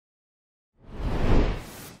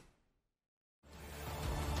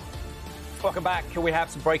Welcome back. We have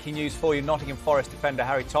some breaking news for you. Nottingham Forest defender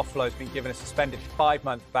Harry Toffolo has been given a suspended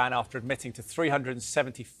 5-month ban after admitting to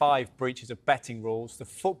 375 breaches of betting rules. The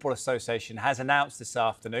Football Association has announced this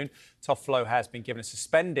afternoon Toffolo has been given a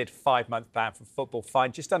suspended 5-month ban from football,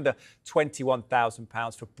 fined just under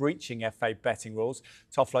 £21,000 for breaching FA betting rules.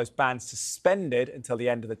 Toffolo's ban suspended until the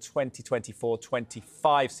end of the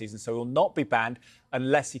 2024-25 season, so he will not be banned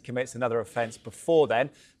unless he commits another offence before then.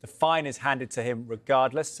 The fine is handed to him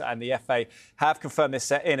regardless, and the FA have confirmed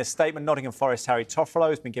this in a statement. Nottingham Forest Harry Toffolo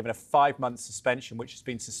has been given a 5-month suspension, which has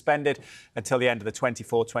been suspended until the end of the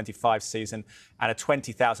 24-25 season, and a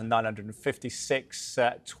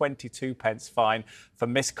 £20,956.22 fine for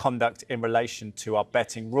misconduct in relation to our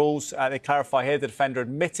betting rules. They clarify here the defender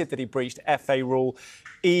admitted that he breached FA rule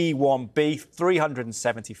E1B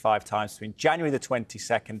 375 times between January the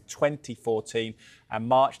 22nd, 2014 and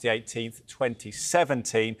March the 18th,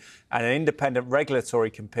 2017, and an independent regulatory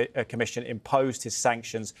commission imposed his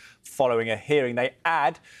sanctions following a hearing. They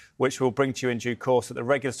add, which we'll bring to you in due course, that the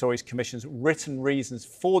Regulatory Commission's written reasons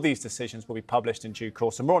for these decisions will be published in due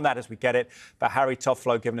course. And more on that as we get it. But Harry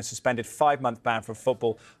Toffolo given a suspended 5-month ban from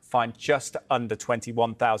football, fined just under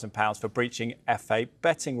 £21,000 for breaching FA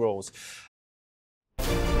betting rules.